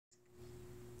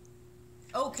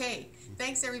Okay,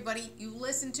 thanks everybody. You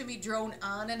listened to me drone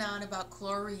on and on about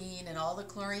chlorine and all the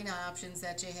chlorine options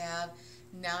that you have.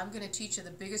 Now I'm going to teach you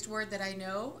the biggest word that I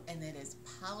know, and that is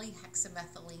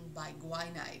polyhexamethylene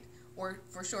biguanide, or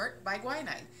for short,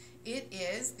 biguanide. It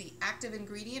is the active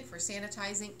ingredient for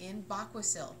sanitizing in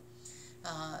Baquacil.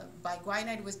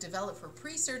 Biguanide was developed for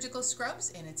pre-surgical scrubs,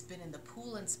 and it's been in the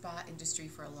pool and spa industry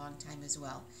for a long time as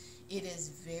well. It is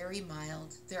very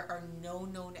mild. There are no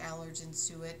known allergens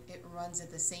to it. It runs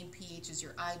at the same pH as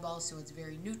your eyeball, so it's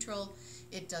very neutral.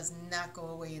 It does not go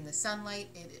away in the sunlight.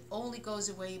 It only goes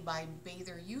away by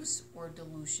bather use or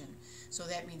dilution. So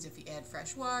that means if you add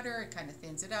fresh water, it kind of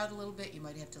thins it out a little bit. You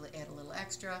might have to add a little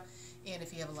extra. And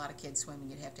if you have a lot of kids swimming,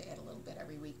 you'd have to add a little bit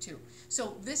every week too.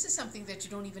 So this is something that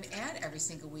you don't even add every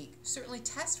single week. Certainly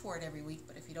test for it every week,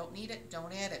 but if you don't need it,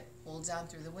 don't add it. Holds on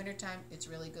through the wintertime. It's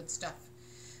really good stuff.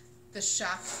 The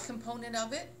shock component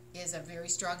of it is a very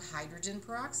strong hydrogen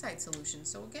peroxide solution.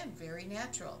 So again, very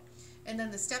natural. And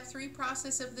then the step 3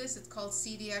 process of this, it's called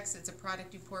CDX. It's a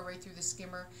product you pour right through the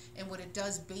skimmer. And what it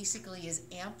does basically is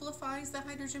amplifies the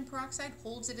hydrogen peroxide,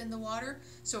 holds it in the water,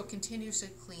 so it continuously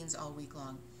cleans all week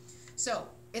long. So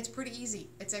it's pretty easy.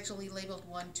 It's actually labeled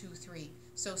 1, 2, 3.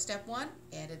 So step 1,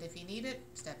 add it if you need it.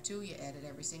 Step 2, you add it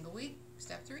every single week.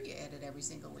 Step 3, you add it every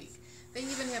single week. They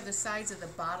even have the sides of the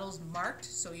bottles marked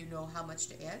so you know how much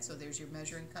to add. So there's your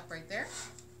measuring cup right there.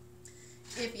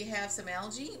 If you have some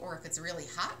algae, or if it's really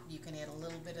hot, you can add a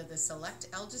little bit of the select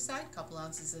algicide, a couple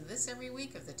ounces of this every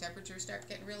week if the temperatures start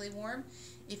getting really warm.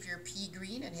 If you're pea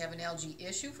green and have an algae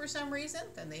issue for some reason,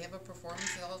 then they have a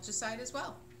performance algicide as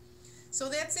well. So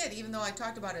that's it. Even though I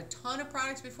talked about a ton of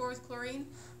products before with chlorine,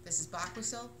 this is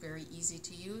Baquacil. Very easy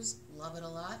to use. Love it a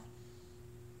lot.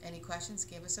 Any questions,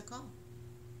 give us a call.